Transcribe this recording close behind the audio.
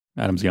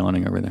Adam's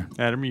yawning over there.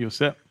 Adam, you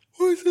set?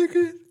 1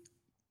 second.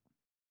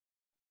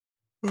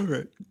 All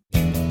right.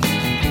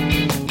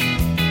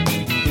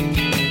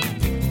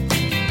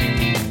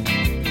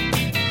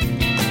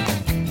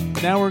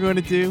 Now we're going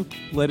to do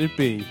Let It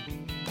Be.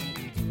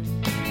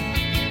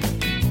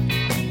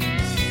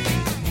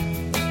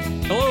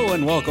 Hello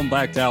and welcome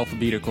back to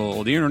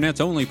Alphabetical, the internet's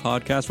only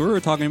podcast where we're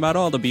talking about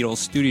all the Beatles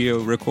studio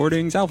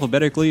recordings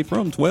alphabetically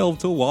from 12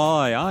 to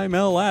Y. I'm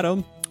L.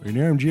 Adam. And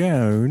I'm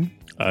Joan.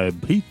 I'm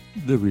Pete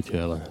the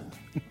Retailer.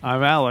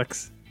 I'm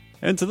Alex.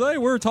 And today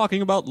we're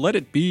talking about Let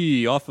It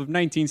Be off of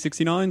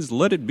 1969's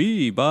Let It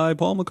Be by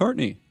Paul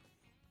McCartney.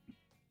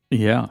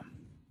 Yeah.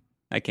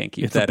 I can't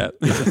keep that up.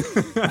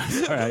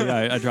 Sorry,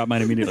 I dropped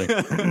mine immediately.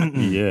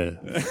 Yeah.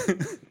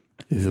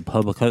 It's a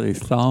Paul McCartney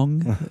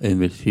song in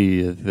which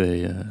he is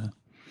a...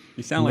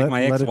 You sound like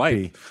my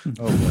ex-wife.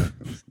 Oh,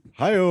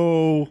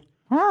 hi-oh.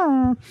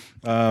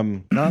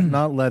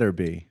 Not Letter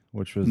B,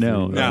 which was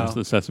No, that was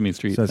the Sesame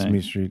Street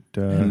Sesame thing. Street.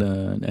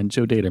 And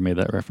Joe Dater made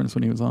that reference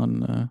when he was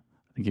on, I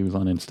think he was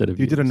on Instead of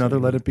You. You did another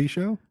Let It Be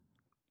show?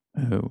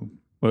 Oh.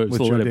 Well, it's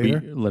With the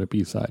Joe Let It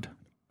Be side.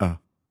 Oh.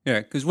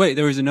 Yeah, because wait,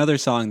 there was another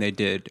song they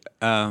did.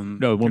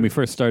 No, when we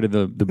first started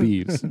the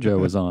Bees, Joe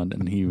was on,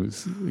 and he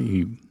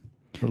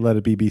Let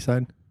It Be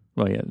B-side?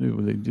 well, yeah,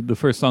 the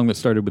first song that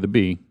started with a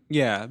B.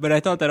 Yeah, but I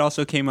thought that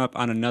also came up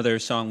on another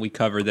song we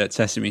covered that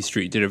Sesame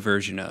Street did a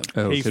version of.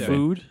 Oh, Hey could be.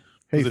 Food?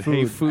 Hey Was it Food.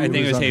 Hey Food? I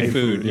think it was on Hey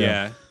Food,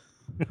 yeah.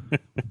 yeah.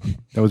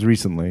 That was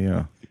recently,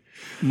 yeah.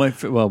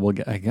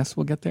 I guess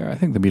we'll get there. I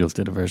think the Beatles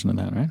did a version of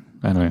that, right?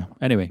 I don't know.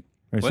 Anyway,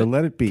 All right, so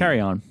Let It Be. carry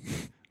on.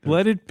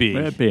 Let It Be.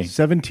 Let It Be.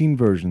 17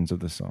 versions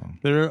of the song.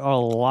 There are a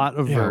lot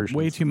of versions.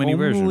 way too many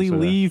Only versions of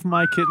that. Leave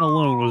My Kitten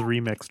Alone was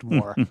remixed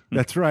more.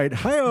 That's right.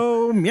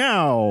 Hi-oh,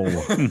 meow.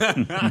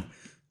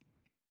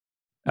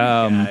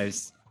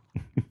 Guys.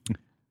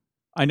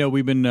 I know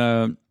we've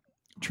been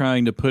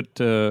trying to put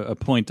a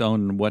point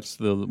on when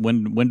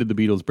did the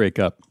Beatles break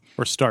up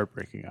or start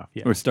breaking up.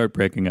 Yeah. or start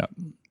breaking up.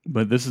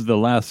 But this is the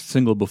last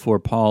single before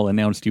Paul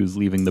announced he was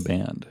leaving the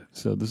band.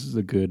 So this is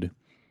a good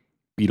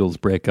Beatles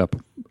breakup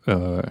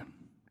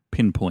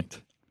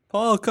pinpoint.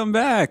 Paul, come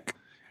back.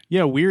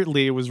 Yeah,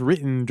 weirdly, it was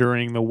written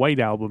during the White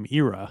Album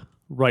era,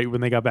 right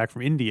when they got back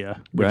from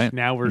India. Which Right.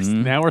 now we're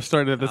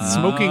starting. The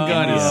smoking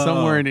gun is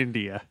somewhere in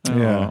India.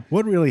 Yeah.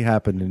 What really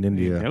happened in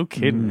India? No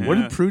kidding. What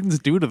did Prudence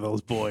do to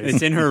those boys?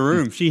 It's in her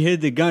room. She hid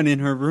the gun in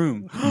her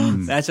room.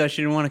 That's why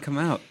she didn't want to come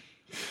out.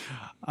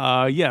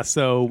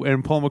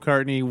 And Paul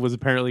McCartney was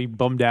apparently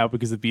bummed out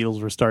because the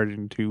Beatles were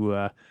starting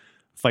to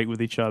fight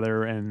with each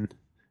other and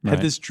had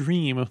this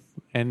dream,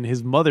 and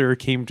his mother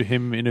came to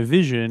him in a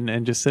vision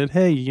and just said,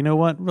 "Hey, you know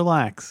what?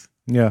 Relax.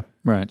 Yeah.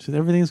 Right. She said,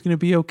 everything's going to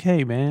be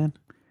okay, man."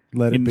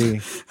 Let It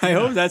Be. I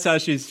hope that's how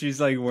she's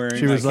like wearing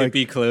She was like-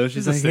 hippie clothes.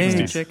 She's like, a hey,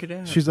 60s. check it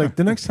out. She's like,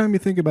 the next time you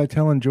think about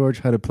telling George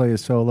how to play a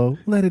solo,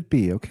 let it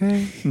be,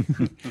 okay?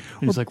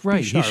 He's like,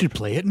 right, he should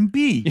play it in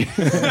B.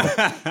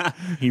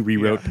 He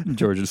rewrote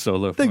George's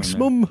solo. Thanks, for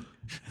him. Mum.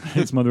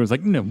 His mother was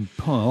like, no,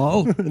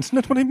 Paul. It's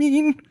not what I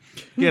mean.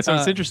 Yeah, so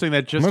it's interesting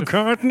that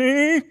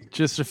McCartney.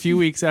 just a few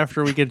weeks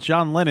after we get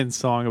John Lennon's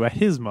song about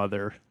his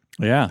mother,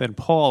 Yeah. then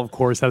Paul, of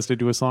course, has to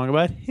do a song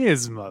about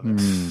his mother.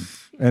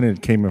 And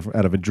it came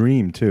out of a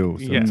dream, too.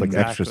 So Yeah, it's like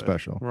exactly. extra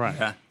special.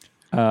 Right.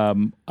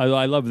 I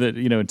love that,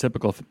 in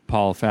typical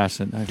Paul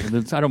fashion. I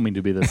don't mean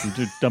to be this,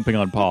 just dumping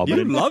on Paul, but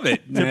You in love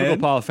it, typical man.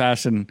 Paul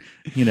fashion,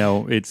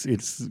 it's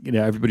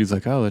everybody's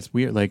like, oh, that's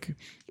weird, like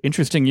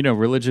interesting,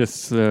 religious,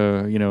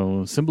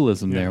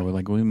 symbolism there. We're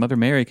like, well, Mother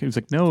Mary. He was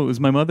like, no, it was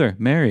my mother,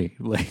 Mary.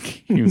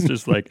 Like he was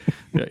just like,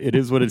 it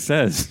is what it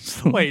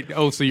says. Wait,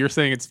 so you're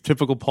saying it's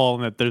typical Paul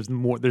and that there's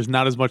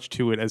not as much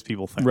to it as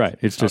people think. Right.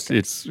 It's just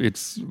it's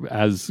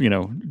as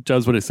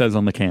does what it says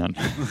on the can.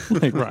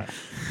 Like, Right.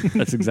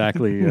 That's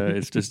exactly.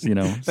 It's just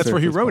That's where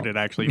he surface wrote Paul. it,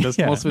 actually. He does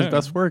Yeah. most of his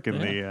best work in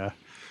the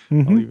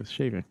while he was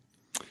shaving.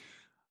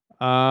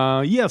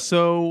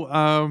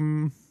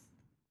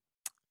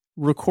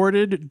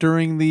 Recorded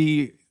during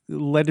the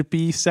Let It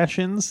Be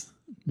sessions,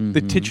 the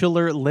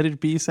titular Let It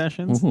Be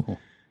sessions. Ooh.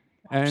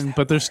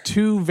 But there's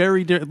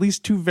at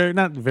least two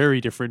not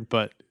very different,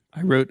 but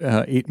I wrote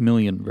 8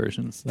 million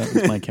versions. That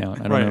was my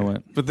count. I don't know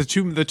what. But the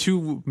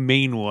two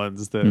main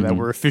ones that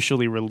were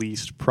officially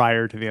released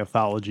prior to the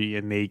anthology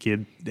and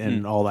Naked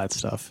and all that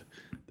stuff.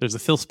 There's the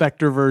Phil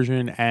Spector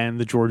version and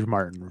the George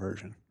Martin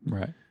version.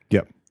 Right.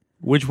 Yep.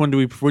 Which one do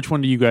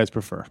you guys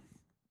prefer?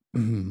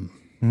 Well,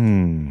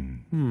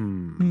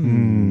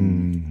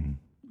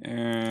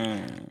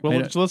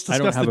 let's I don't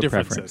discuss have the a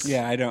differences. preference.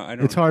 Yeah, I don't.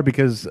 It's hard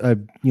because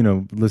I've,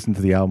 listened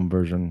to the album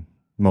version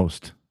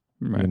most,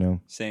 Right.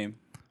 Same.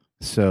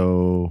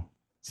 So,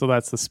 So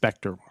that's the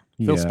Spector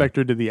one. Phil Yeah.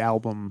 Spector did the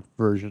album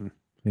version.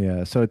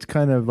 yeah. So it's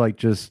kind of like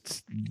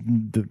just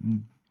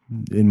in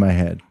my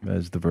head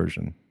as the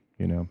version,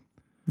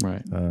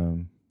 Right.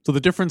 So the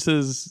difference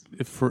is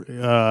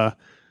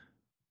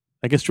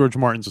I guess George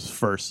Martin's was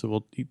first.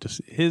 So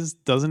his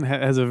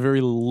has a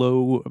very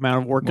low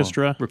amount of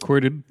orchestra.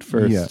 Recorded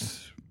first. Yeah.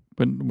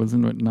 But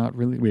wasn't it not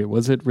really? Wait,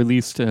 was it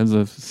released as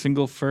a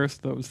single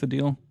first? That was the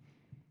deal?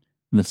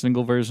 And the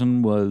single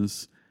version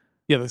was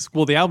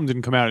the album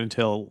didn't come out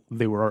until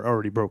they were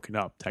already broken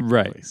up, technically.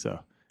 Right. So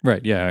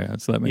right. Yeah.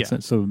 So that makes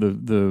sense. So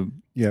the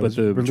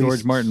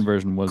George Martin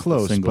version was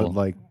close, the single.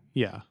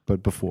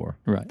 but before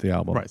the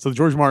album. Right. So the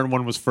George Martin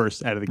one was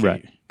first out of the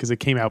gate because it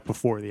came out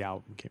before the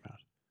album came out.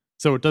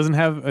 So it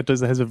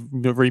has a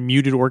very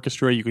muted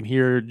orchestra. You can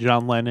hear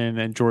John Lennon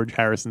and George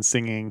Harrison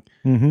singing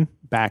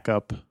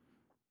backup.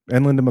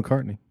 And Linda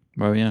McCartney.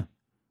 Oh, yeah.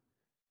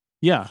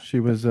 Yeah. She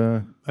was...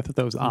 I thought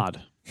that was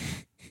odd.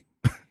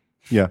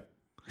 Yeah.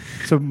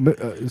 So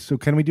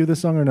can we do this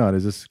song or not?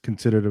 Is this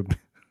considered a...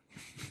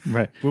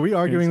 Right. Were we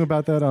arguing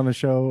about that on the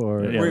show?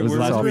 Or it was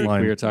last week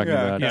we were talking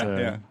about...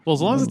 Well,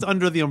 as long as it's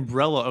under the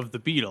umbrella of the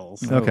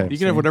Beatles, you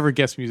can have whatever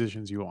guest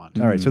musicians you want.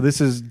 All right, so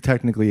this is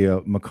technically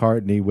a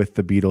McCartney with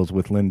the Beatles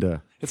with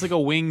Linda. It's like a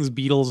Wings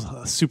Beatles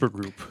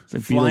supergroup.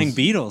 Flying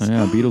Beatles.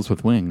 Yeah, Beatles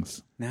with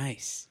wings.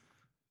 Nice.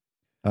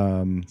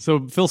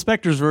 So Phil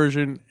Spector's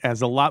version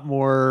has a lot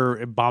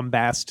more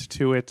bombast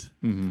to it,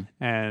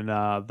 and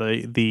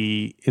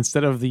the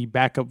instead of the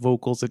backup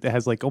vocals, it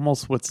has like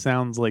almost what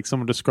sounds like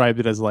someone described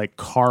it as like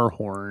car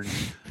horn,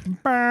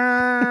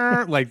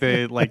 like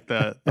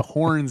the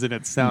horns in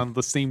it sound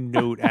the same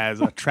note as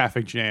a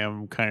traffic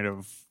jam kind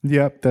of.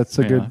 Yep, that's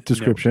a good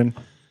description.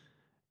 Note.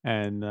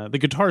 And the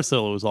guitar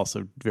solo is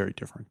also very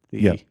different.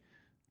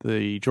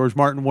 The George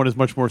Martin one is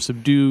much more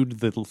subdued.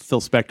 The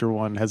Phil Spector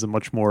one has a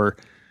much more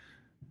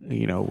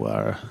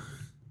I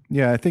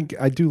think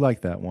I do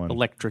like that one.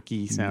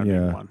 Electric-y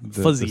sounding one.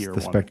 Fuzzier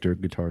the one. Spector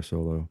guitar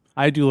solo.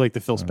 I do like the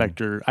Phil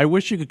Spector. I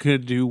wish you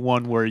could do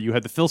one where you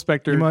had the Phil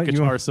Spector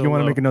guitar solo. You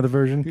want to make another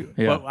version?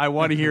 Yeah. But I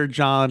want to hear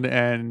John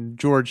and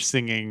George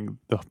singing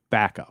the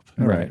backup.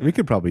 All right. We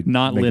could probably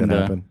not make Linda.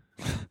 That happen.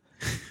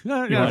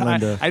 No,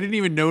 I didn't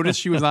even notice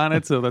she was on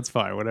it, so that's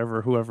fine.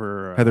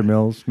 Whoever. Heather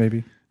Mills,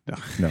 maybe? No.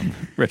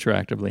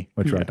 Retroactively.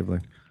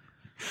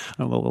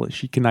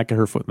 She cannot get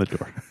her foot in the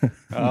door.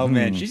 Oh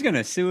man, she's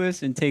gonna sue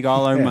us and take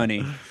all our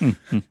money.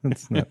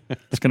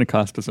 It's gonna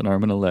cost us an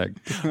arm and a leg.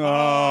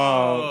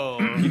 Oh,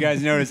 you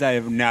guys notice I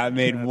have not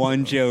made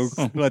one joke.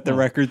 Let the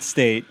record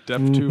state. Step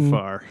too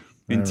far.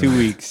 In 2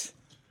 weeks,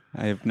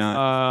 I have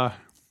not.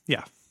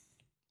 Yeah.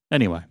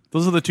 Anyway,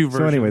 those are the two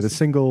versions. So anyway, the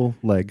single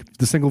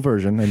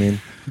version. I mean,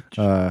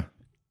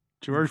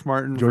 George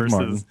Martin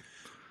versus.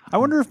 I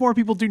wonder if more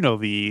people do know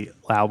the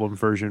album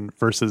version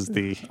versus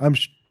the.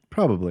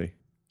 Probably.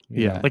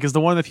 Yeah. Like, is the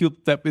one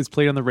that is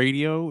played on the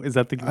radio? Is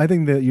that the? I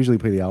think they usually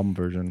play the album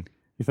version.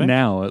 You think?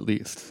 Now, at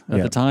least.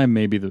 At the time,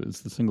 maybe it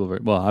was the single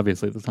version. Well,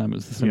 obviously, at the time, it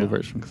was the single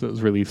version because it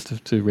was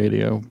released to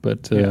radio.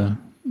 But, now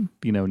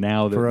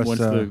that once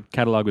the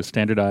catalog was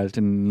standardized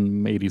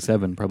in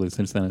 '87, probably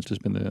since then, it's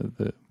just been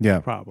the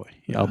probably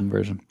album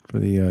version. For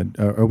the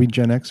are we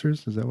Gen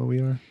Xers? Is that what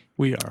we are?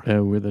 We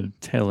are. We're the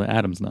tail.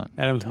 Adam's not.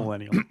 Adam's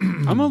millennial.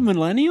 I'm a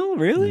millennial?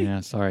 Really? Yeah,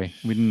 sorry.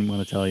 We didn't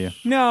want to tell you.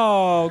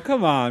 No,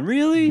 come on.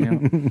 Really?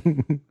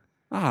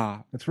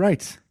 That's right.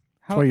 That's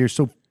why you're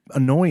so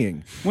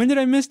annoying. When did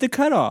I miss the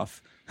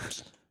cutoff?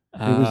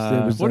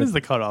 It was what is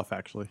the cutoff,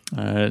 actually?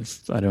 I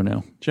don't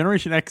know.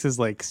 Generation X is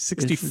like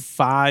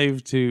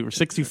 65 or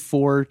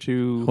 64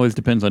 to... Always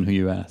depends on who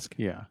you ask.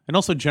 Yeah. And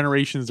also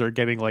generations are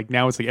getting like,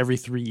 now it's like every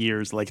 3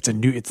 years, like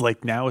it's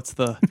like now it's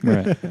the...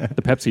 Right.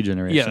 The Pepsi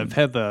generation. Yeah,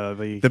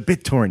 the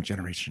BitTorrent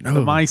generation. The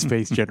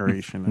MySpace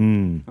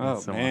generation.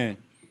 Oh, man.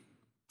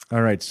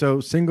 All right.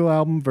 So single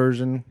album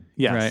version.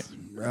 Yes. Right.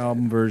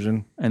 Album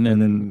version. And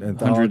then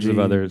hundreds of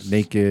others.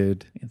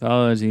 Naked.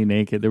 Anthology,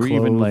 Naked. There were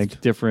even like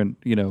different,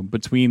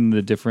 between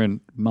the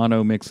different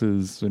mono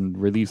mixes and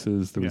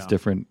releases, there was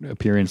different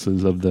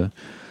appearances of the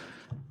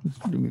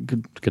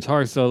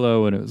guitar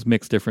solo, and it was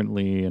mixed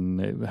differently, and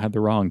it had the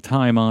wrong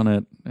time on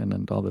it,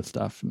 and all this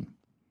stuff.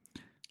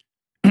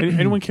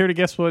 Anyone care to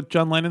guess what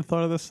John Lennon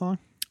thought of this song?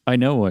 I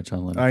know what John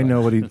Lennon thought. I know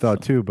what he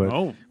thought too, but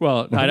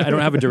well, I don't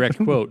have a direct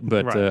quote,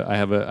 but I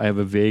have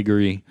a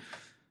vagary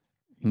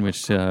in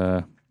which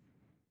why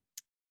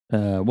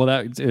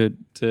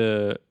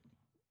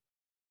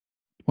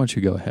don't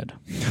you go ahead?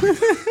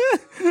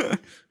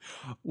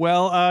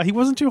 Well, he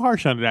wasn't too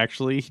harsh on it,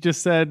 actually. He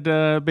just said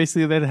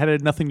basically that it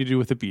had nothing to do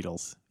with the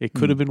Beatles. It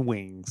could have been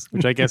Wings,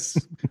 which I guess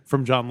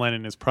from John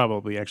Lennon is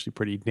probably actually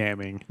pretty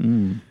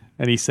damning.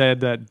 And he said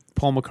that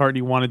Paul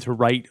McCartney wanted to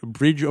write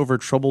Bridge Over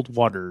Troubled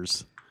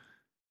Waters.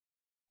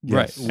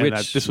 Yes. Right. And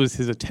this was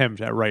his attempt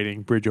at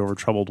writing Bridge Over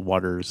Troubled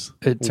Waters.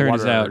 It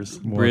turns out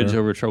Bridge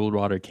Over Troubled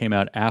Water came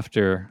out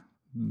after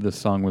the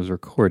song was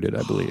recorded,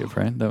 I believe,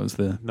 right? That was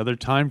another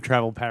time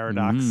travel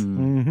paradox.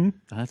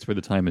 That's where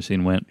the time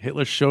machine went.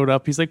 Hitler showed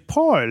up. He's like,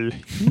 Paul,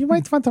 you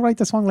might want to write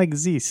a song like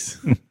this.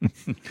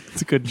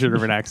 It's a good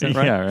German accent,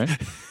 right? Yeah, right?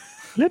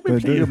 Let me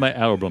play you my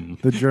album.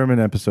 The German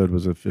episode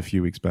was a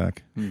few weeks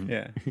back.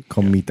 Yeah.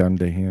 Komm mit an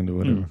die Hand or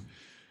whatever.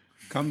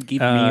 Come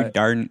give me your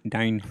darn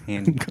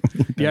hand.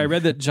 Yeah, I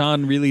read that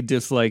John really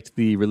disliked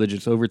the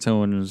religious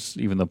overtones,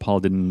 even though Paul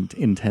didn't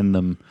intend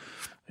them.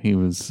 He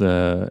was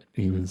not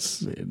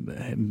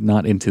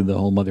into the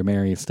whole Mother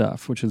Mary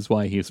stuff, which is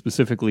why he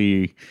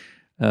specifically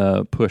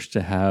pushed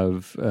to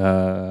have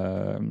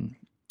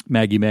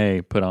Maggie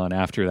May put on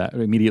after that,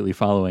 immediately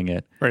following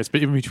it. Right,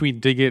 but in between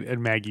Dig It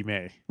and Maggie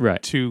May.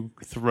 Right. To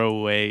throw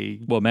away.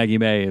 Well, Maggie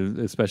May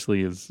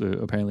especially is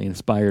apparently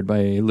inspired by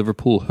a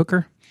Liverpool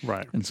hooker.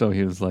 Right. And so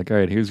he was like, all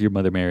right, here's your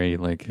Mother Mary.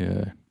 Like,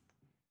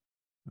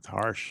 That's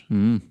harsh.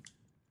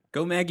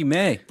 Go Maggie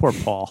May. Poor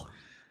Paul.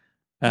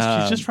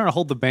 She's just trying to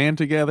hold the band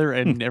together,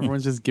 and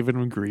everyone's just giving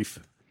him grief.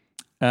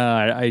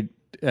 Well, I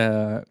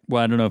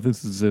don't know if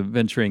this is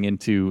venturing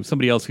into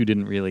somebody else who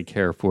didn't really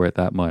care for it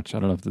that much. I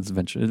don't know if this is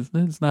venturing.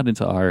 It's not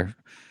into our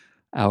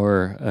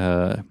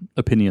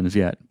opinions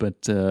yet,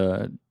 but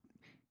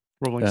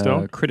Rolling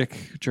Stone critic,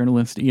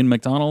 journalist Ian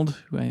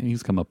MacDonald,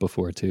 he's come up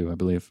before too, I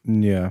believe.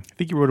 Yeah, I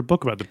think he wrote a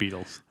book about the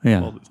Beatles.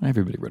 Yeah,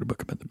 everybody wrote a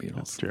book about the Beatles.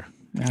 That's true.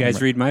 You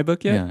guys read my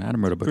book yet? Yeah,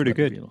 Adam wrote a book Pretty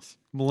about good. the Beatles.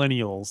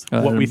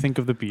 Millennials, what we think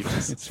of the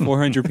Beatles. It's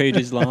 400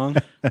 pages long.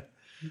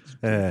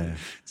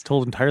 It's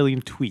told entirely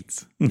in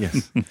tweets.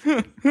 Yes.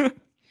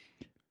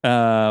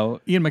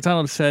 Ian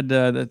MacDonald said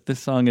that this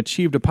song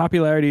achieved a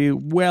popularity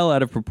well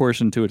out of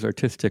proportion to its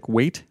artistic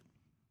weight.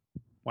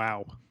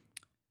 Wow.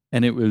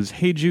 And it was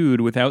Hey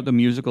Jude without the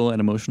musical and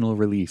emotional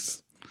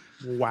release.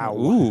 Wow.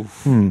 Ooh.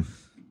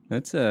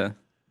 That's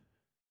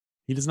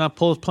He does not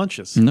pull his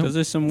punches. No. Those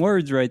are some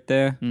words right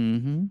there.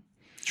 Mm-hmm.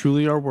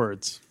 Truly are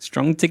words.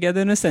 Strung together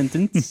in a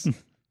sentence.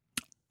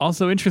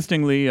 Also,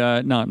 interestingly,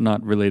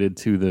 not related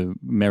to the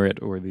merit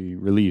or the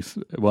release.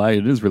 Well,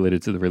 it is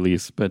related to the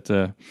release, but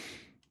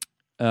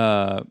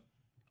on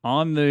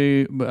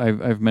the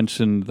I've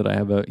mentioned that I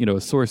have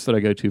a source that I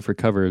go to for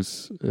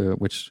covers,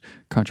 which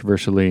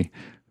controversially,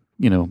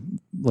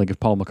 like if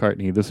Paul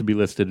McCartney, this would be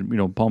listed.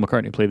 Paul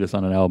McCartney played this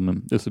on an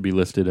album. This would be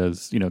listed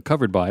as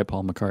covered by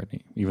Paul McCartney,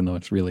 even though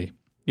it's really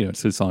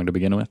it's his song to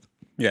begin with.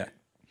 Yeah.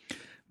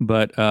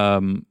 But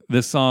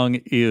this song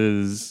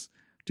is,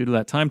 due to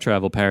that time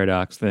travel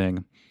paradox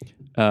thing,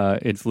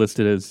 it's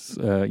listed as,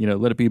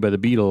 Let It Be by the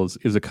Beatles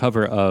is a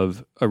cover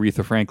of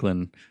Aretha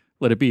Franklin,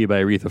 Let It Be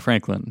by Aretha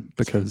Franklin,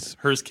 because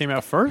hers came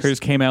out first? Hers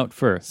came out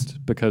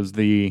first because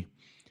the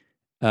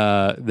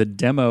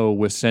demo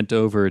was sent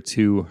over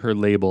to her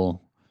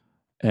label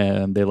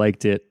and they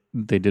liked it.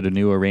 They did a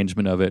new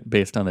arrangement of it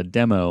based on the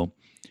demo.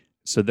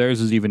 So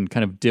theirs is even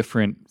kind of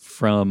different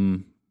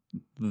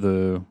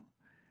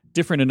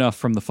enough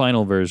from the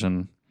final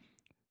version,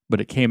 but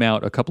it came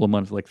out a couple of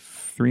months, like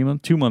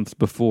 2 months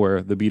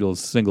before the Beatles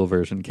single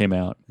version came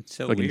out. It's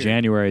so like weird. In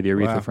January, the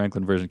Aretha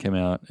Franklin version came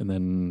out, and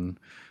then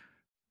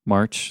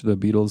March, the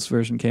Beatles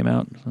version came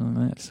out.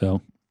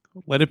 So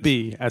Let It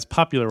Be, as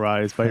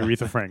popularized by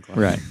Aretha Franklin.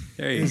 Right.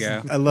 There you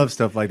go. I love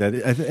stuff like that.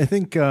 I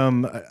think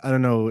I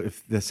don't know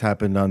if this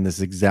happened on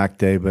this exact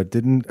day, but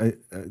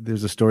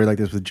there's a story like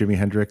this with Jimi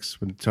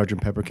Hendrix when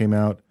Sgt. Pepper came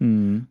out.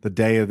 The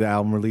day of the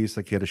album release,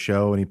 like he had a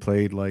show and he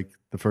played like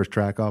the first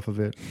track off of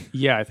it.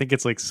 Yeah, I think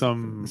it's like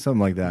something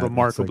like that.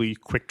 Remarkably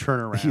quick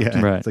turnaround. Yeah,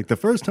 right. It's like the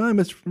first time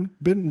it's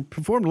been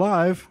performed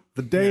live,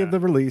 the day of the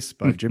release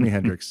by Jimi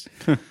Hendrix.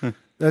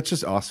 That's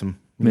just awesome.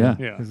 Yeah.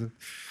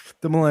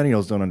 The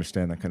millennials don't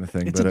understand that kind of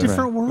thing. It's a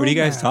different world. What are you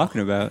guys now.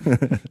 talking about? We're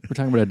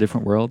talking about a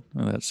different world.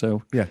 That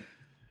show. Yeah.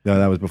 No,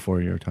 that was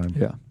before your time.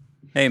 Yeah.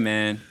 Hey,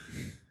 man.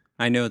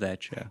 I know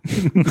that show.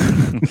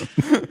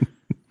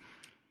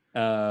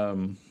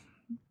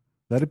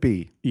 Let it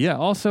be. Yeah.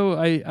 Also,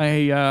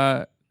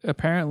 I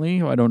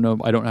apparently, I don't know,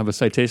 I don't have a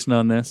citation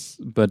on this,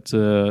 but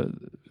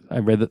I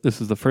read that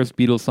this is the first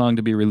Beatles song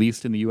to be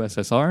released in the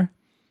USSR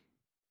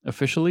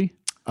officially.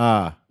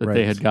 That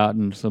they had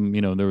gotten some,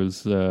 they'd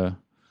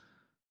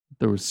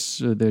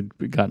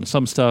gotten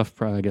some stuff,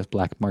 probably I guess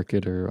Black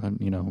Market or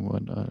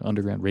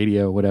Underground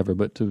Radio, whatever.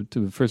 But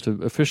to first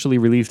officially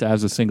released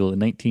as a single in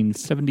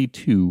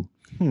 1972.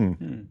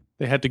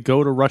 They had to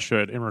go to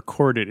Russia and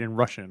record it in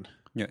Russian.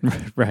 Yeah.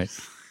 Right.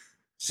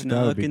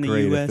 Snuck in the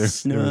U.S.,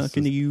 snuck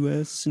in the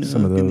U.S.,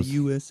 snuck in the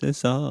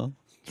USSR.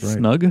 Right.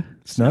 Snug?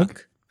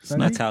 Snug?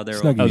 That's how their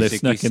Snuggies. old music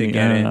snuck used to in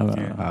get the- it.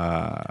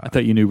 Yeah. I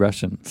thought you knew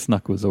Russian.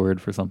 Snuk was a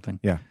word for something.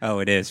 Yeah. Oh,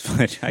 it is,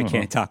 but I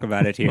can't talk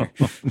about it here.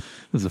 This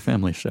is a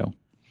family show.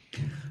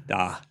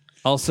 Ah.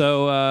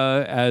 Also,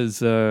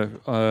 Is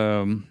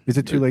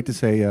it too late to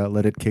say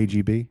let it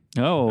KGB?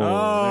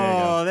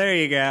 Oh, there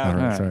you go. All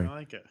right, right. sorry. I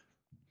like it.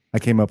 I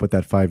came up with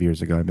that 5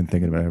 years ago. I've been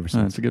thinking about it ever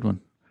since. that's a good one.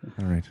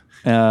 All right.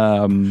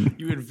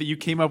 You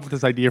came up with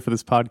this idea for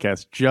this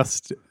podcast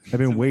just I've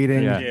been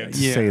waiting Yeah. to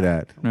say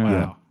that.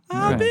 wow.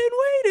 I've been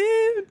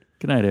waiting.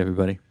 Good night,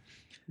 everybody.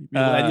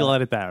 You'll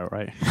edit that out,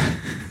 right?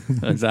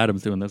 That's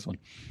Adam's doing this one.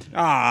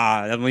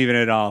 I'm leaving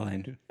it all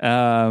in.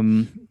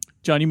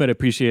 John, you might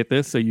appreciate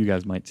this, so you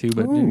guys might too.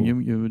 But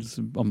you just,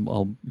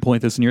 I'll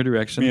point this in your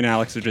direction. Me and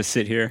Alex would just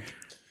sit here.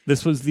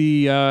 This was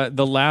the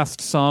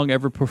last song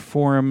ever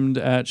performed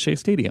at Shea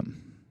Stadium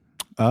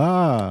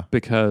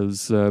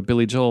because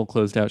Billy Joel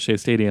closed out Shea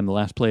Stadium, the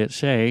last play at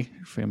Shea,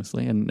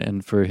 famously,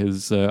 and for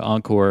his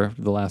encore,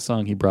 the last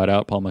song he brought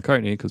out Paul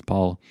McCartney because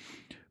Paul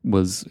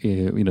was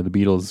the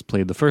Beatles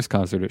played the first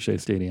concert at Shea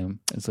Stadium,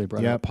 and so they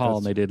brought out Paul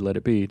and they did Let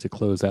It Be to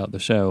close out the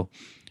show,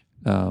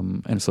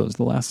 and so it was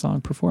the last song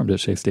performed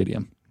at Shea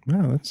Stadium.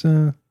 Wow, that's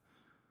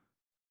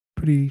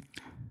pretty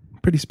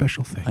pretty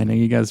special thing. I know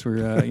you guys were,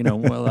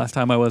 well, last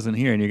time I wasn't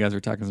here, and you guys were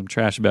talking some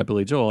trash about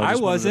Billy Joel. I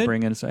just wanted to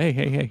bring in and say,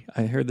 hey,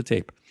 I heard the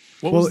tape.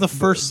 What was the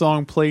first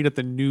song played at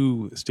the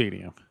new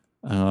stadium?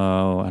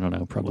 Oh, I don't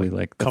know. Probably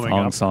like the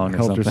Thong Song or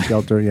Helter something.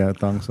 Skelter, yeah,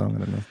 Thong Song. I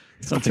don't know.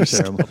 Something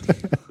terrible.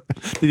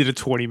 They did a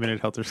 20-minute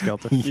Helter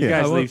Skelter. You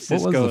guys leave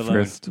Cisco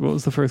alone. What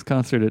was the first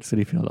concert at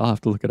Citi Field? I'll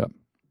have to look it up.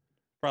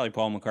 Probably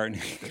Paul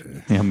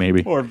McCartney. Yeah,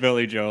 maybe. Or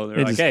Billy Joel.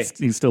 They're like, hey.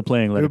 He's still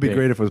playing Let It It would be Be.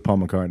 great if it was Paul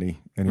McCartney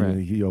and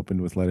he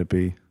opened with Let It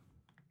Be.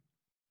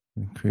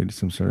 And created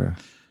some sort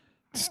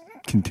of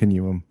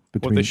continuum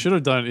between. What they should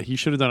have done, he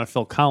should have done a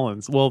Phil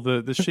Collins. Well,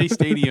 the Shea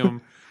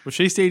Stadium, was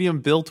Shea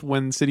Stadium built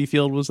when Citi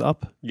Field was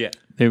up? Yeah.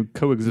 They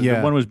coexisted.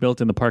 Yeah. One was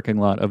built in the parking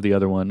lot of the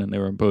other one, and they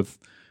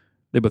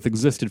both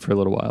existed for a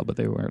little while, but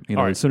they weren't. All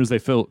right. As soon as they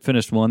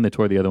finished one, they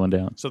tore the other one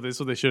down. So that's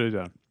what they should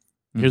have done.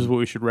 Here's what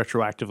we should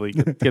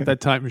retroactively get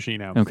that time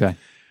machine out. Okay.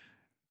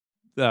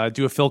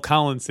 Do a Phil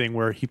Collins thing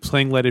where he's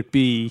playing Let It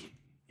Be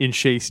in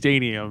Shea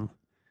Stadium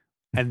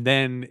and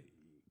then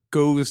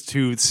goes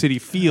to Citi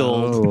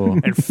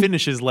Field and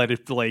finishes Let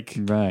It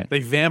Right. They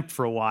vamp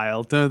for a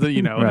while, and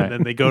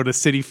then they go to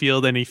Citi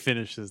Field and he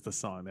finishes the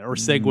song there, or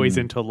segues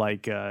into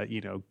like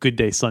Good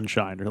Day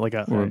Sunshine or like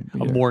a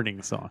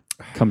morning song.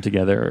 Come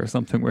Together or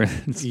something where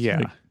it's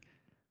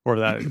or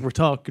that we're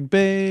talking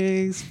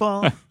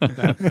baseball.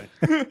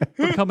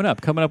 Coming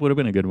Up would have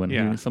been a good one.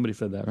 Yeah. Somebody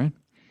said that, right?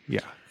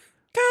 Yeah.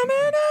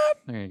 Coming up.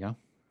 There you go.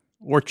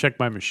 Or Check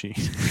My Machine.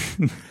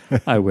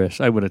 I wish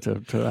I would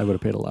have. I would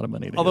have paid a lot of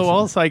money. Although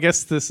also, I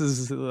guess this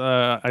is an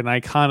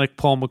iconic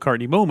Paul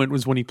McCartney moment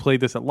was when he played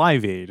this at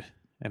Live Aid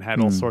and had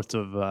all sorts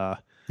of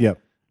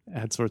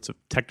had sorts of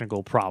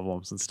technical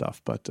problems and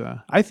stuff. But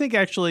I think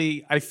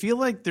actually, I feel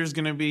like there's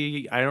going to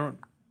be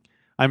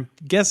I'm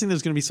guessing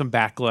there's going to be some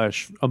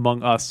backlash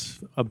among us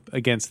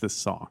against this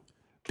song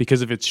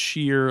because of its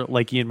sheer,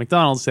 like Ian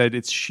McDonald said,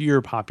 its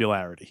sheer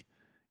popularity.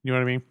 You know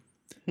what I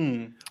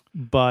mean?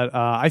 But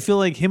I feel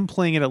like him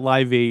playing it at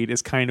Live Aid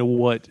is kind of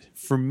what,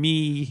 for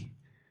me,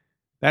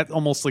 that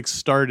almost like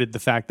started the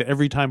fact that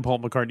every time Paul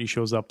McCartney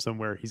shows up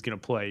somewhere, he's going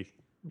to play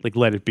like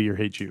Let It Be or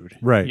Hey Jude.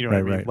 Right, You know what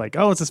I mean? right. Like,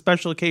 oh, it's a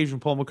special occasion.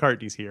 Paul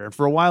McCartney's here. And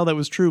for a while that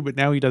was true, but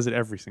now he does it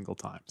every single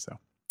time. So,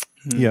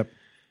 Yep.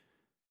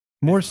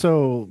 More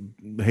so,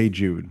 Hey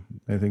Jude.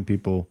 I think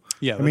people.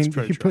 yeah, I mean,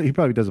 he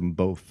probably does them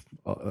both,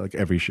 like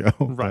every show.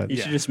 Right. You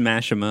should just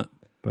mash them up.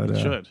 But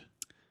should.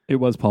 It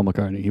was Paul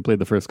McCartney. He played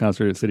the first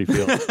concert at Citi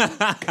Field.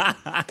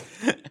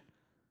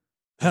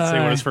 Say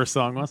what his first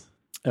song was?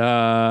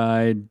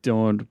 I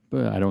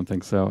don't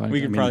think so.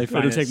 We could probably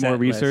find it'll take a more set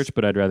research, list.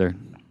 but I'd rather.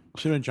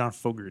 Should have been John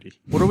Fogerty.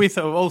 What do we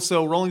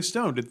so Rolling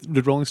Stone.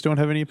 Did Rolling Stone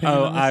have any opinion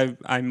on this?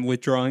 I'm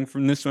withdrawing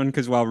from this one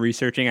because while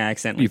researching, I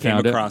accidentally came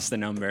found it? across the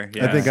number.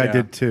 I think I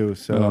did too,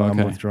 so I'm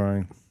okay.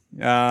 withdrawing.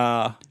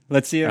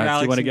 Let's see if So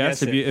Alex you want to can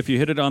guess? guess it. If you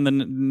hit it on the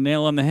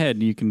nail on the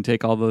head, you can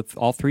take all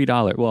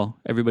 $3. Well,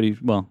 everybody.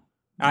 Well,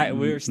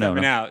 We're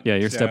stepping out. Yeah,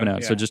 you're stepping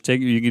out. So just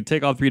you can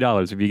take all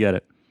 $3 if you get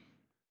it.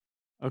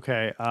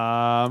 Okay,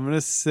 I'm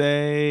gonna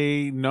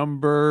say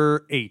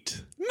number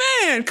 8.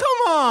 Man, come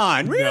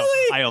on! Really?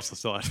 No, I also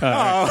saw it.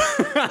 Oh.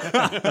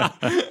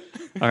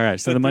 All right,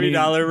 so the money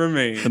 $3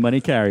 remains. the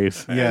money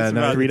carries. Yeah,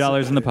 no,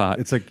 $3 in the pot.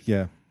 It's like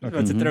I'm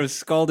about to throw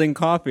scalding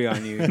coffee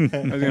on you. I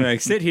was gonna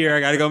like sit here. I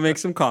got to go make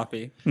some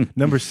coffee.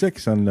 number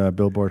 6 on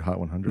Billboard Hot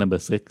 100. Number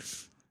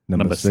 6.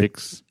 Number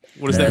 6.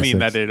 What does that mean?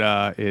 6.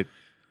 That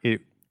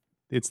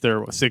it's their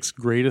 6th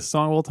greatest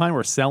song of all time,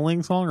 or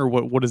selling song, or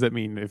what does that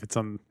mean if it's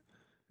on?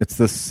 It's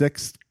the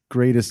 6th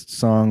greatest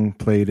song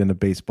played in a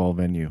baseball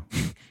venue.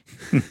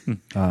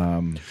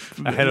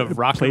 Ahead of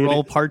Rock and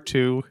Roll Part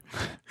 2.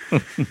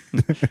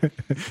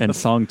 And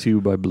Song 2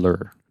 by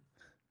Blur.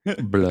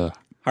 Blur.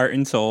 Heart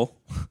and soul.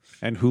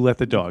 And Who Let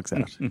the Dogs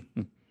Out?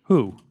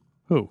 Who?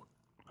 Who?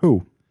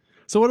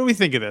 So what do we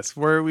think of this?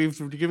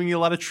 We've given you a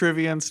lot of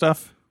trivia and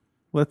stuff.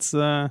 Let's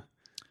Well,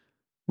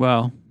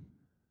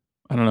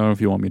 I don't know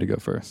if you want me to go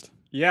first.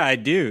 Yeah, I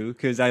do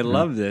because I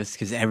love this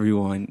because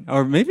everyone,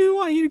 or maybe we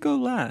want you to go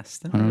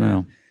last. I don't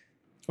know.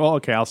 Well,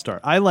 okay, I'll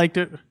start. I liked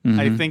it.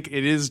 I think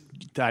it is.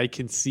 I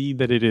can see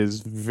that it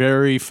is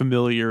very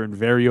familiar and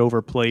very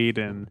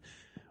overplayed,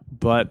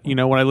 but when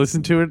I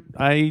listen to it,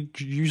 I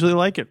usually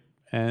like it,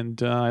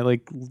 and I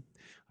like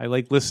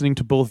listening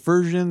to both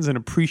versions and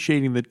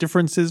appreciating the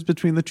differences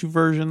between the two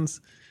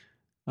versions.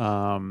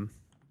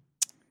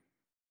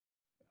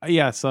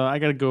 Yeah, so I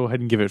got to go ahead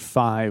and give it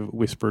 5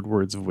 whispered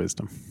words of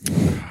wisdom.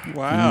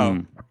 Wow.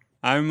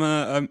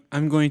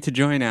 I'm going to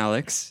join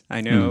Alex. I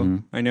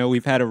know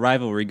we've had a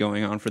rivalry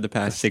going on for the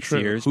past 6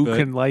 years. Who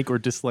can like or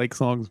dislike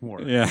songs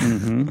more?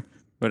 Yeah.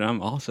 But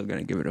I'm also going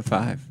to give it a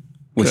 5.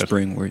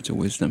 Whispering words of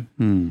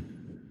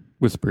wisdom.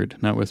 Whispered,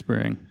 not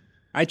whispering.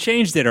 I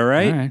changed it, all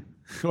right? All right.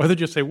 Whether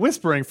just say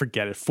whispering,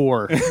 forget it.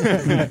 4.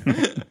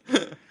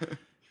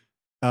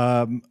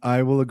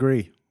 I will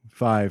agree.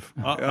 5.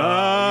 You know what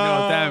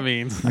that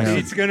means.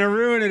 He's going to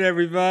ruin it,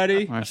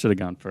 everybody. I should have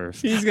gone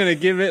first. He's going to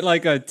give it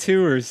like a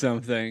 2 or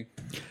something.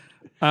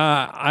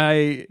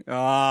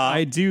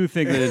 I do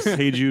think that it's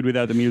Hey Jude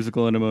without the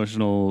musical and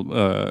emotional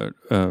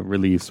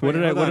release. What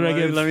did I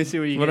give? Let me see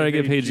what you. What did I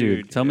give Hey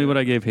Jude? Tell me what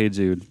I gave Hey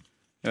Jude.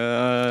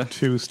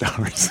 2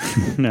 stars.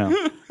 No,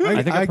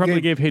 I think I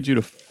probably gave Hey Jude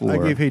a 4. I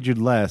gave Hey Jude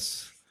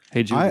less.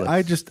 Hey Jude.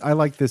 I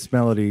like this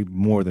melody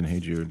more than Hey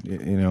Jude.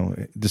 You know,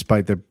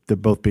 despite they're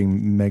both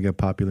being mega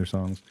popular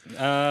songs.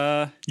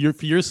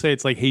 Yours say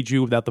it's like Hey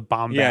Jude without the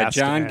bombast. Yeah,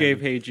 John gave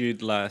Hey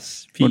Jude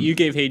less. Pete, you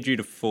gave Hey Jude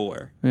a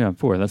 4. Yeah,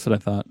 4. That's what I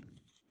thought.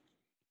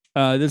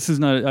 This is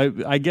not.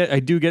 I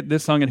do get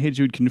this song and Hey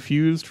Jude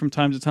confused from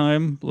time to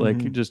time,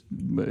 like just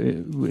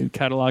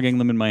cataloging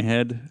them in my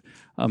head,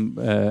 and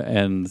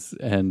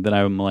then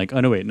I'm like,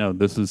 oh no, wait, no,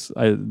 this is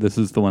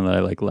the one that I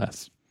like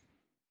less.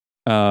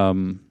 Oh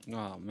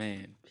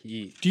man,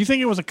 Pete. Do you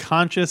think it was a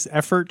conscious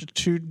effort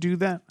to do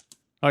that?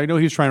 I know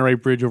he's trying to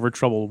write Bridge Over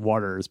Troubled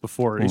Waters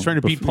before. He's trying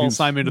to beat Paul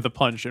Simon to the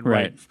punch and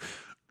write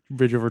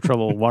Bridge Over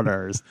Troubled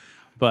Waters.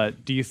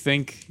 But do you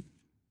think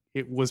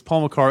it was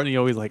Paul McCartney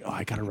always like, oh,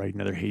 I got to write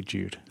another Hey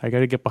Jude. I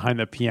got to get behind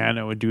the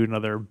piano and do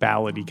another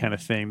ballady kind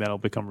of thing that'll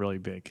become really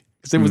big.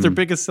 Because it was their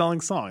biggest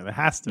selling song. It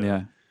has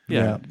to.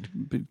 Yeah.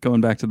 Going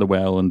back to the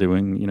well and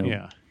doing,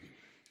 Yeah.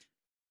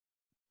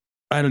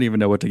 I don't even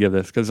know what to give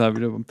this because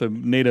the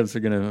natives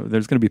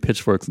there's going to be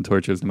pitchforks and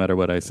torches no matter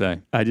what I say.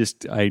 I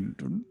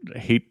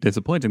hate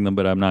disappointing them,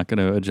 but I'm not going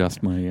to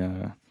adjust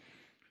my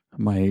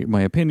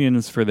my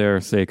opinions for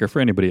their sake or for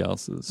anybody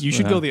else's. You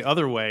should go the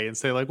other way and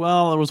say like,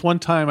 well, there was one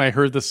time I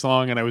heard this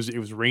song and it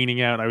was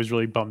raining out and I was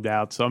really bummed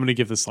out, so I'm going to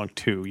give this song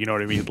 2. You know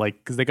what I mean? Like,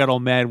 because they got all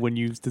mad when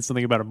you did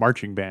something about a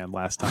marching band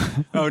last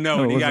time. Oh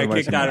no, you got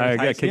kicked out of I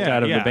got kicked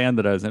out of the band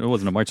that I was in. It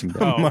wasn't a marching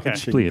band. Oh, okay.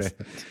 Please.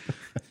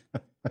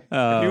 He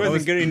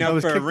wasn't good enough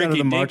for a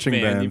Ricky Dick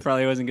band. He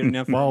probably wasn't good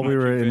enough for while we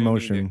were in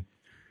motion.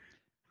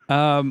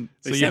 So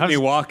you have me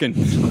walking.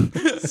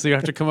 So you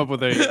have to come up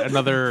with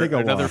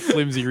another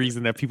flimsy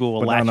reason that people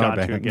will latch on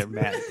to and get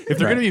mad. If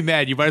they're going to be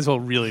mad, you might as well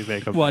really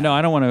make them. Well, mad. no,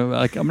 I don't want to.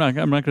 Like, I'm not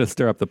going to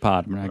stir up the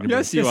pot. I'm not going to.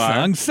 Yes, you this are.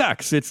 Song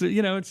sucks. It's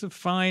it's a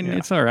fine. Yeah.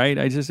 It's all right.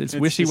 It's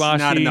wishy-washy.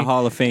 Not in the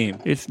Hall of Fame.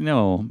 It's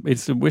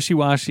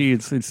wishy-washy.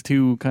 It's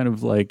too kind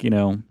of like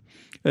the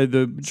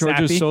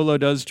George's Sappy? solo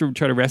does try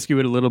to rescue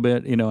it a little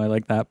bit. I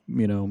like that.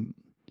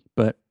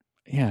 But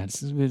yeah,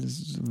 it's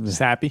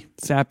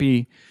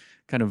sappy,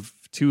 kind of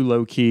too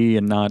low key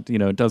and not.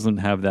 It doesn't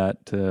have that.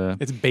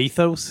 It's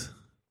bathos.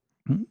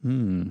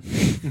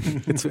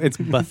 It's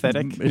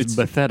pathetic. It's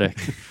pathetic.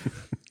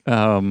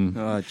 Oh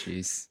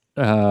jeez.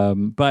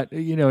 But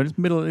it's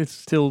middle. It's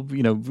still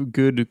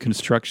good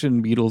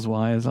construction Beatles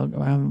wise.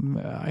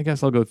 I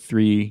guess I'll go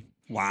 3.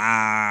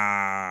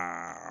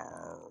 Wow.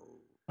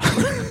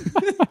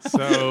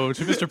 So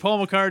to Mr.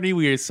 Paul McCartney,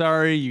 we are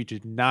sorry you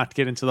did not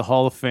get into the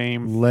Hall of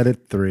Fame. Let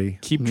it 3.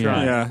 Keep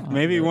trying. Yeah,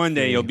 maybe one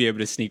day you'll be able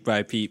to sneak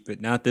by Pete,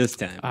 but not this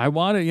time. I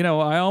wanted,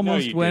 I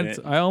almost went.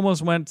 I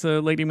almost went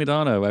to Lady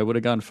Madonna. I would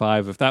have gone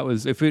 5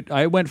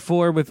 I went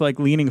 4 with like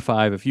leaning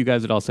 5. If you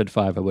guys had all said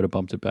 5, I would have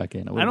bumped it back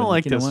in. I don't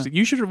like this.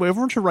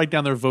 Everyone should write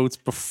down their votes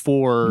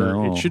before.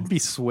 No. It should be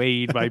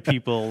swayed by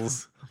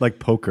people's. Like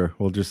poker,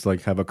 we'll just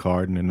like have a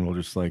card and then we'll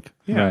just like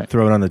Yeah.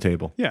 throw it on the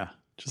table. Yeah,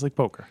 just like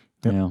poker.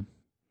 Yep. Yeah.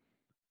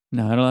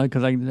 No, I don't,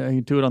 because I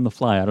do it on the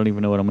fly. I don't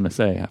even know what I'm going to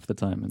say half the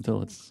time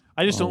until it's.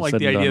 I just don't like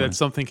the idea that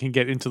something can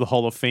get into the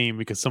Hall of Fame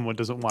because someone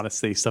doesn't want to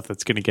say stuff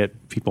that's going to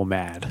get people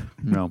mad.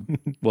 No,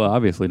 well,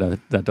 obviously that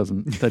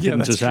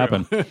didn't just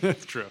happen.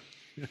 That's true.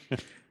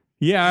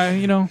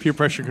 Yeah, peer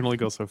pressure can only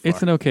go so far.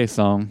 It's an okay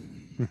song.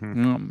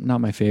 Mm-hmm. Not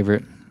my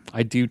favorite.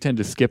 I do tend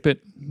to skip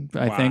it.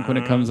 I think when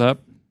it comes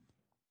up.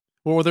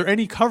 Well, were there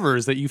any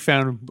covers that you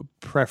found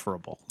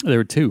preferable? There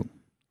were 2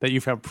 that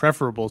you found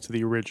preferable to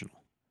the original.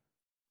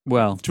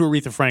 Well, to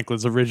Aretha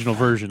Franklin's original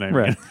version, I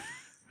mean.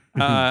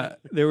 Right.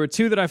 There were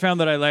 2 that I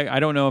found that I like. I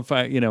don't know if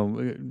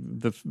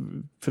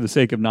for the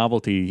sake of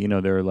novelty,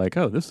 they're like,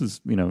 oh, this is,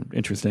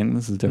 interesting.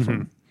 This is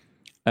different.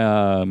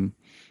 Mm-hmm.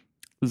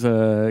 There's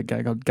a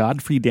guy called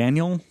Godfrey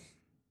Daniel. Is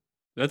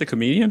that the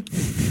comedian?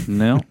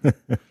 No.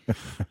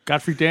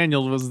 Godfrey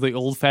Daniel was the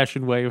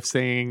old-fashioned way of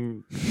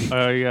saying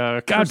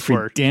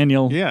Godfrey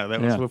Daniel. Yeah, that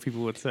was what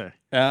people would say.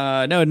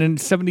 No, and in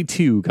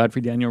 1972,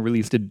 Godfrey Daniel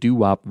released a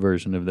doo-wop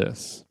version of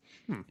this.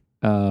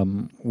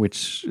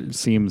 Which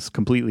seems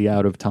completely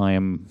out of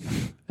time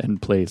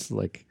and place.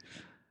 Like,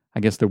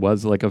 I guess there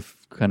was like there's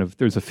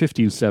a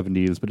 50s,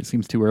 70s, but it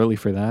seems too early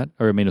for that.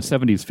 Or a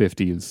 70s,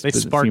 50s. They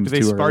sparked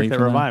that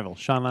revival.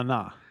 Sha-na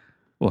Na.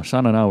 Well,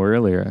 Sha-na Na were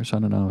earlier.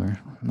 Sha-na Na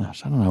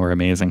were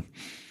amazing.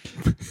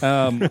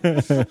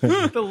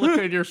 The look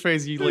on your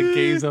face, you like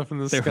gaze up in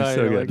the sky.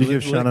 So like, you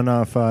give Sha-na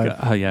Na 5.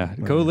 Oh yeah,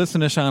 go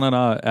listen to Sha-na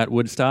Na at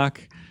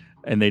Woodstock.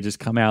 And they just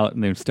come out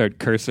and they start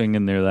cursing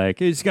and they're like,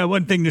 "Hey, just got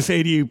one thing to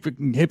say to you,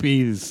 freaking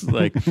hippies!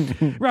 Like,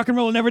 rock and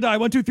roll will never die.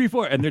 1, 2, 3,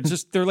 4." And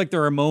they're like the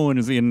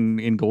Ramones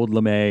in Gold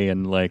LeMay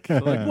and like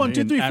 1,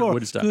 2, 3, 4.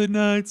 Good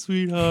night,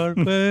 sweetheart.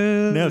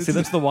 No, see,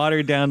 that's the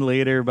watered down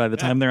later. By the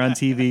time they're on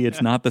TV,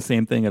 it's not the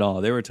same thing at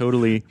all. They were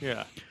totally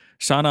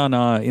Sha-na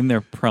Na in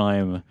their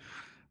prime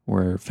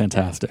were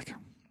fantastic.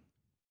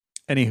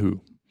 Anywho.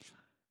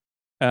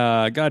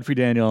 Godfrey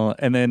Daniel,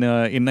 and then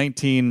in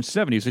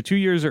 1970, so 2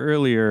 years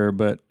earlier,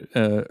 but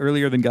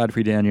earlier than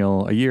Godfrey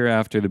Daniel, a year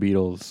after the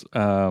Beatles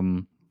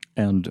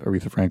and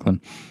Aretha Franklin,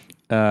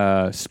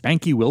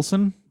 Spanky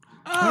Wilson.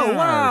 Oh,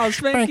 wow,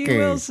 Spanky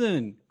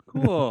Wilson.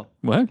 Cool.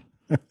 What?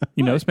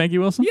 You know Spanky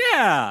Wilson?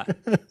 Yeah.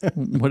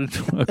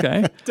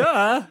 Okay.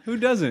 Duh. Who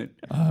doesn't?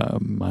 I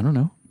don't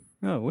know.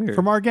 Oh, weird.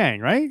 From our gang,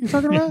 right? You're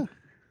talking about?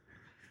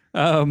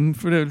 Tim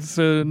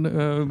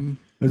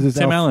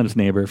Allen's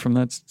neighbor from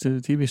that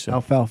TV show.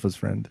 Alfalfa's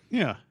friend.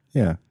 Yeah.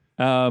 Yeah.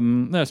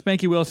 No,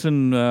 Spanky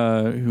Wilson,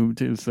 who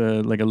is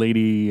like a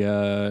lady,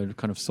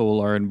 kind of soul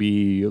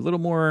R&B, a little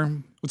more.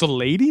 It's a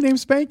lady named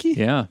Spanky?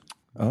 Yeah.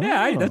 Oh.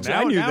 Yeah, I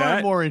knew now that.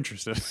 I'm more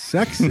interested.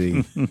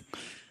 Sexy.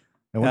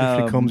 I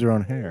wonder if she combs her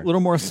own hair. A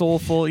little more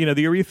soulful. You know,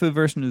 the Aretha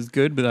version is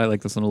good, but I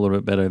like this one a little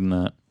bit better than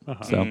that.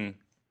 So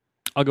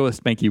I'll go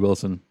with Spanky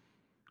Wilson.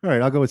 All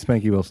right, I'll go with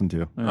Spanky Wilson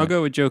too. I'll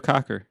go with Joe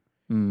Cocker.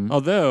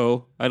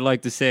 Although, I'd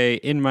like to say,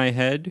 in my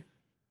head,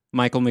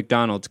 Michael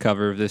McDonald's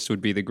cover of this would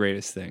be the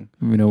greatest thing.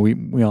 You know,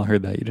 we all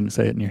heard that. You didn't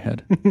say it in your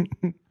head.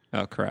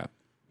 Oh, crap.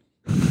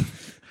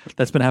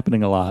 That's been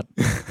happening a lot.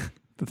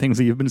 The things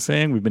that you've been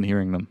saying, we've been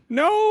hearing them.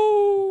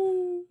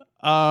 No!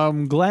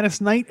 Gladys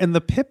Knight and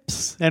the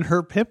Pips and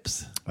her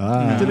Pips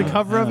did a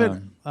cover of it.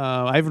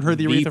 I haven't heard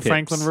the Aretha Pips.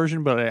 Franklin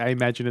version, but I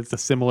imagine it's a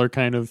similar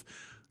kind of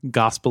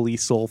gospel-y,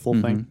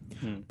 soulful thing.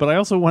 But I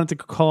also wanted to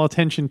call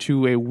attention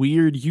to a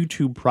weird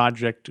YouTube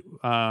project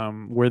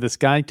where this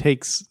guy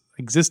takes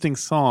existing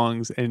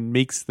songs and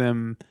makes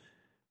them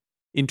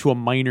into a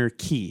minor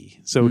key.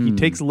 So he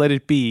takes Let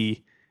It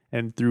Be,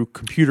 and through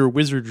computer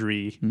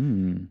wizardry,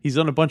 he's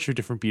done a bunch of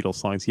different Beatles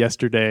songs,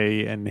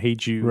 Yesterday and Hey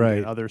Jude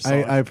and other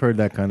songs. I've heard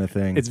that kind of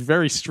thing. It's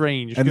very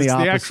strange. And it's the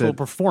the actual opposite.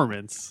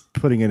 performance.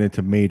 Putting it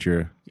into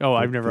major. Oh,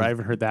 I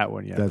haven't heard that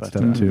one yet. That but,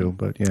 stuff too,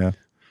 but yeah.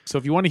 So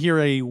if you want to hear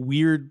a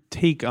weird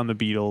take on the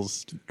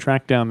Beatles,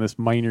 track down this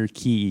minor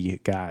key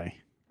guy.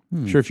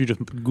 Sure, if you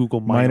just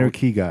Google Minor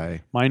key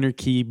guy. minor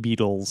key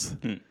Beatles,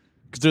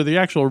 because they're the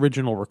actual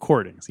original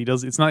recordings.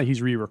 It's not he's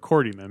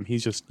re-recording them.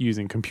 He's just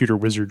using computer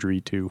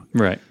wizardry to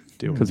Right.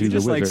 do it. Because You he's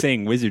just a like wizard.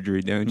 saying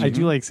wizardry, don't you? I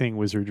do like saying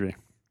wizardry.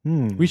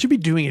 We should be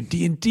doing a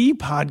D&D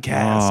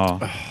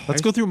podcast.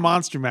 Let's go through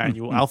Monster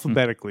Manual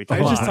alphabetically. I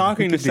was just on.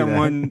 talking We to could do that.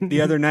 someone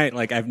the other night,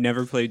 like, I've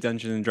never played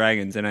Dungeons and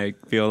Dragons, and I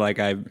feel like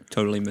I've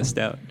totally missed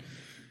out.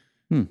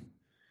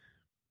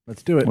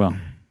 Let's do it. Well,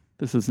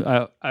 this is.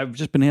 I've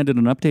just been handed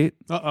an update.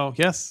 Uh-oh,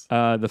 yes.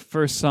 The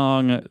first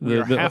song,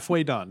 We're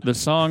halfway done. The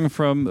song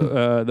from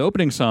the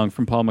opening song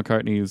from Paul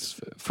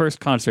McCartney's first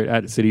concert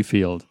at Citi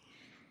Field.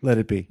 Let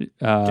it be.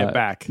 Get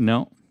Back.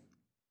 No,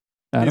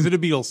 Is it a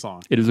Beatles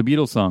song? it is a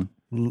Beatles song.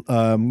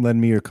 Lend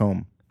me your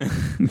comb.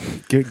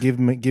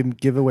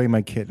 give away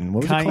my kitten.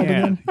 What was it called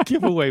Cayenne. again?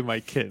 Give away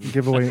my kitten.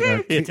 Give away.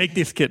 Here, take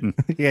this kitten.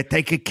 Yeah,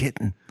 take a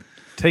kitten.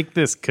 Take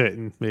this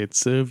kitten. May it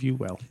serve you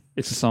well.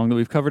 It's a song that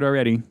we've covered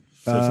already.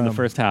 So it's in the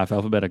first half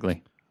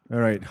alphabetically. All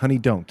right, honey,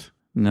 don't.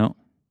 No,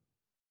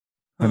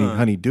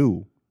 Honey,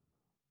 do.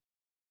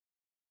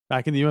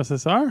 Back in the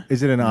USSR?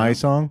 Is it an I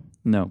song?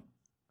 no.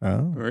 Oh,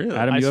 Really?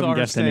 Adam, I you saw haven't her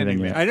guessed anything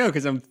standing yet. I know,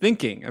 because I'm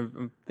thinking.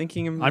 I'm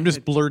thinking. In my I'm just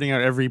head. blurting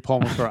out every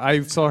Paul McCartney.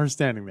 I saw her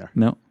standing there.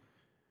 No.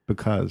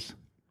 because.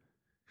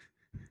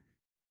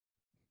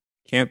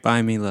 Can't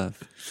buy me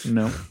love.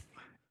 No.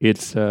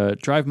 It's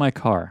Drive My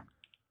Car.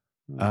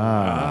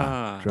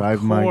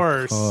 Drive my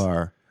course.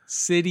 car.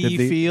 City Did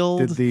the- Field.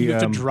 did the, you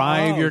have to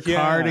drive your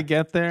car yeah. to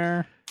get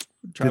there.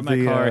 Drive Did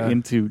My Car the,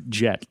 into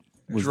Jet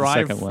was the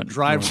second one.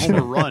 Drive home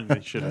a run. They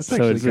should have That's said.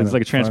 So actually it's kinda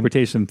like a fun.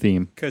 transportation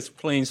theme, Because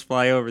planes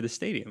fly over the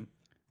stadium.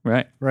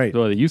 right? Right.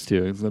 Well, they used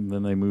to. And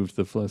then they moved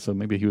the flow. So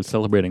maybe he was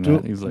celebrating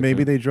that. He's like,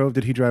 Maybe they drove.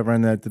 Did he drive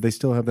around that? Did they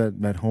still have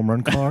that home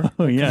run car?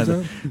 Oh yeah,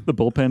 comes the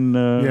bullpen.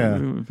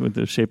 Yeah. with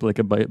the shape like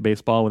a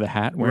baseball with a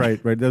hat.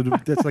 Right.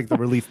 That's like the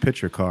relief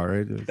pitcher car,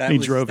 right? That He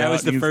was, drove that out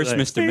was and the he's first like,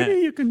 Mr. Maybe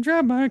Met. you can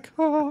drive my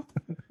car.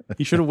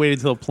 He should have waited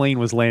until a plane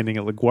was landing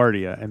at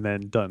LaGuardia and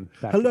then done.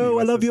 Back to Hello,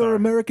 the I love your USSR.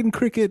 American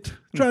cricket.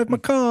 Drive my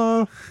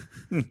car.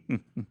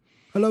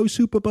 Hello,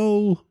 Super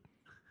Bowl.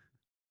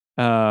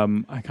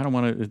 I kind of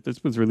want to.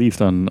 This was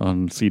released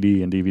on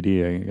CD and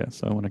DVD, I guess.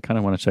 So I kind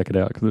of want to check it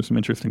out because there's some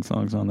interesting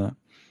songs on that.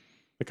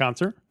 The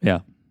concert? Yeah.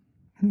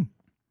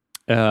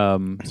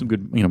 Some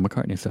good,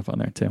 McCartney stuff on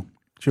there too.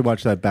 Should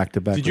watch that back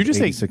to back. Did you just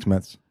say 86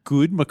 Mets?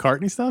 Good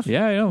McCartney stuff?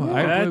 Yeah, I know.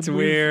 That's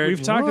weird.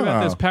 We've talked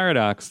about this Wow.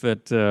 paradox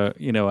that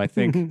I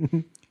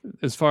think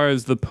as far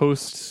as the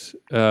post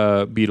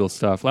Beatles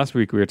stuff. Last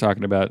week we were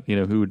talking about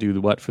who would do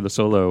the what for the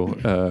solo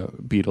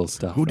Beatles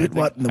stuff. Who did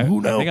what and who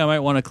I no? think I might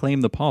want to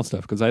claim the Paul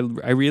stuff because I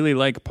really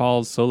like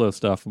Paul's solo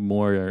stuff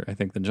more, I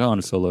think, than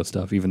John's solo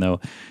stuff. Even though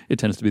it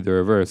tends to be the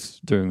reverse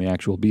during the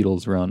actual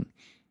Beatles run.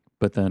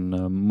 But then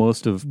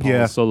most of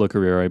Paul's solo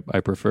career, I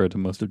prefer to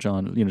most of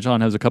John.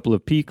 John has a couple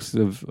of peaks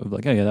of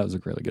like, oh yeah, that was a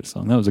really good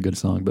song. That was a good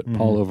song. But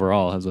Paul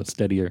overall has a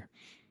steadier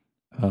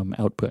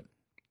output.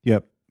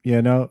 Yep.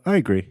 Yeah. No, I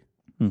agree.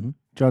 Mhm.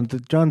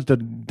 John's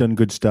done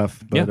good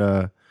stuff,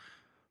 but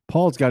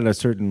Paul's got a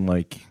certain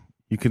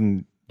you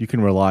can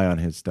rely on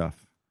his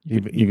stuff.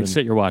 You can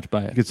set your watch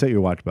by it. You could set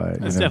your watch by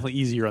it. It's definitely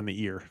easier on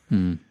the ear.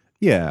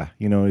 Yeah,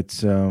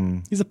 it's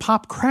he's a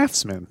pop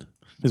craftsman,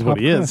 is what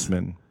he is.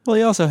 Well,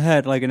 he also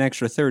had like an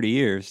extra 30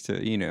 years to,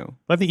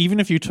 I think even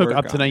if you took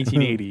up to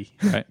 1980,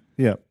 right?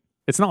 Yeah,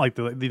 it's not like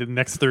the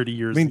next 30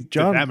 years. I mean,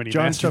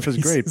 John's stuff is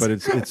great, but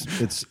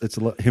it's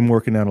him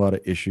working out a lot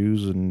of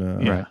issues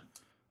and right.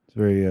 It's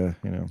very I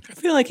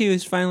feel like he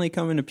was finally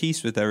coming to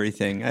peace with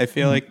everything. I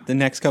feel like the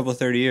next couple of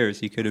 30 years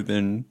he could have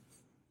been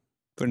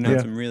putting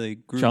out some really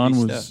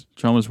groovy stuff.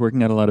 John was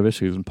working out a lot of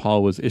issues, and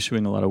Paul was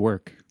issuing a lot of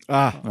work.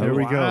 There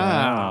we go.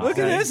 Wow. Look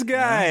at this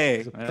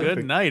guy.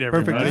 Good night,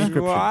 everybody. Perfect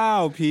description.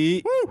 Wow,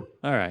 Pete. Woo.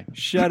 All right.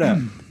 Shut up.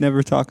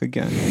 Never talk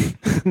again.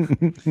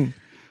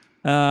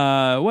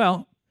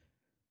 Well,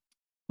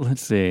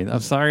 let's see.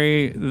 I'm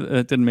sorry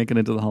it didn't make it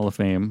into the Hall of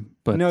Fame,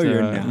 but no,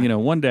 you're not.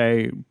 One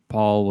day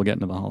Paul will get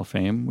into the Hall of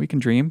Fame. We can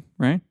dream,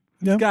 right?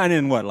 Yeah. He's gotten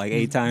in like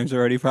 8 times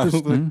already,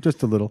 probably.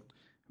 Just a little.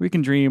 We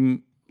can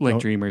dream like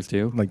dreamers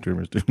do. Like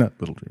dreamers do, not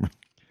little dreamers.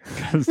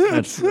 Because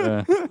that's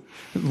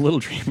Little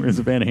Dreamer is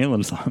a Van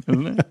Halen song,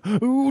 isn't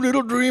it? Ooh,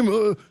 little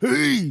dreamer,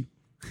 hey!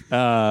 Is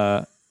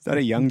that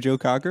a young Joe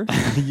Cocker?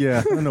 Yeah,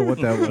 I don't know what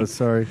that was.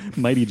 Sorry,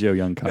 Mighty Joe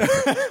Young Cocker.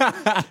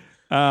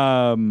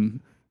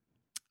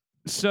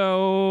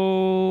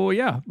 So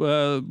yeah,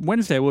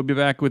 Wednesday we'll be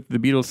back with the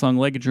Beatles song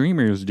 "Like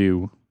Dreamers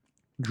Do."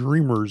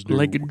 Dreamers do.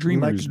 Like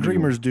dreamers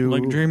do.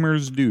 Like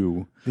dreamers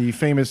do. The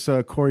famous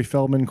Corey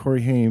Feldman,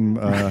 Corey Haim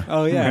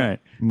right.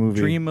 movie.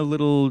 Dream a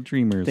little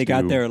dreamers They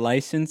got their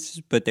license,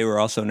 but they were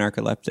also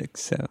narcoleptics,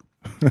 so.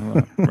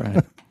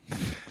 Right.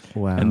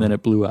 Wow. And then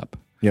it blew up.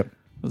 Yep.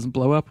 Doesn't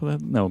Blow Up?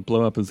 No,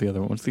 Blow Up is the other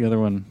one. What's the other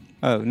one?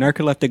 Oh,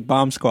 Narcoleptic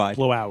Bomb Squad.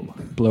 Blow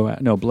Out. Blow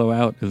Out. No, Blow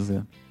Out is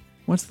the...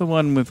 What's the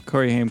one with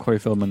Corey Haim, Corey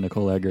Feldman,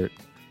 Nicole Eggert?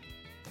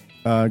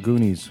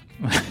 Goonies.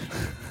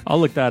 I'll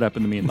look that up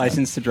in the meantime.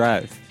 License to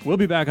Drive. We'll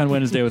be back on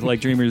Wednesday with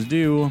Like Dreamers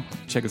Do.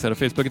 Check us out on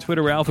Facebook and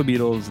Twitter. We're Alpha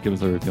Beatles. Give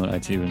us a review on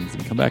iTunes.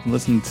 And come back and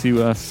listen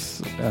to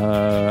us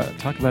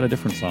talk about a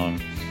different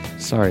song.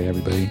 Sorry,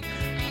 everybody.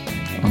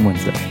 On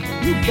Wednesday.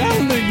 You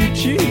founder, you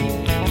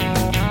cheat.